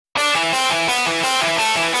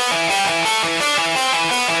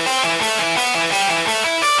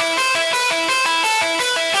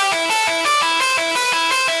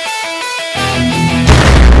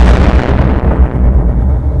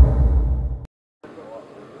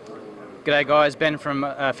G'day guys, Ben from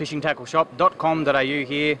fishingtackleshop.com.au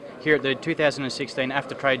here at the 2016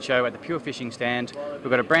 After Trade Show at the Pure Fishing stand.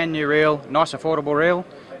 We've got a brand new reel, nice affordable reel.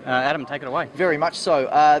 Adam, take it away. Very much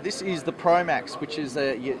so. This is the Pro Max, which is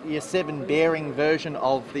your 7 bearing version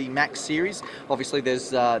of the Max series. Obviously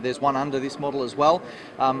there's one under this model as well.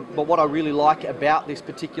 But what I really like about this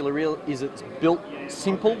particular reel is it's built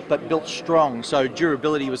simple but built strong. So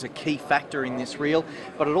durability was a key factor in this reel.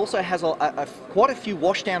 But it also has quite a few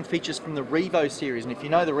washdown features from the Revo series. And if you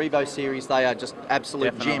know the Revo series, they are just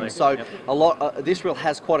absolute gems. So this reel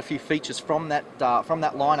has quite a few features from that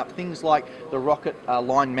lineup. Things like the Rocket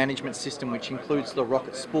line management system, which includes the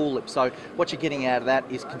Rocket spool lip. So what you're getting out of that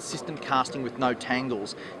is consistent casting with no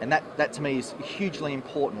tangles, and that to me is hugely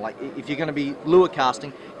important. Like if you're going to be lure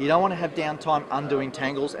casting, you don't want to have downtime undoing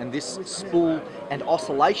tangles, and this spool and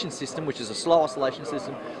oscillation system, which is a slow oscillation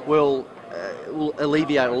system, will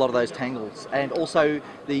alleviate a lot of those tangles. And also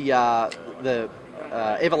the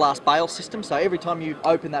Everlast bail system, so every time you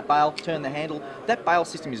open that bail, turn the handle, that bail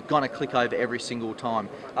system is going to click over every single time.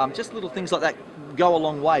 Just little things like that go a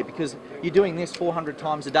long way, because you're doing this 400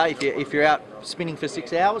 times a day. If you're out spinning for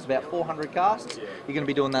 6 hours, about 400 casts, you're going to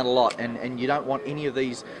be doing that a lot, and you don't want any of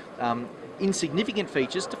these insignificant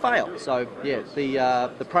features to fail. So yeah,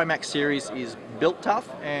 the Pro Max series is built tough,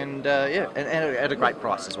 and at a great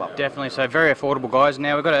price as well. Definitely, so very affordable, guys.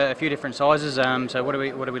 Now we've got a few different sizes. So what are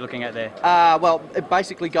we looking at there? Well, it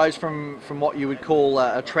basically goes from what you would call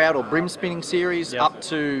a trout or brim spinning series up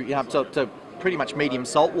to to pretty much medium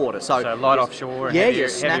saltwater. So light offshore, and heavier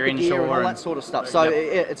inshore, and all that sort of stuff. So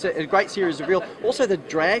it's a great series of reel. Also, the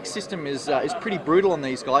drag system is pretty brutal on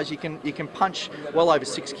these guys. You can punch well over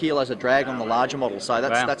 6 kilos of drag on the larger model. So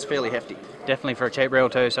that's fairly hefty. Definitely for a cheap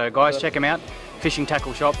reel too. So guys, check them out.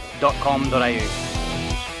 fishingtackleshop.com.au.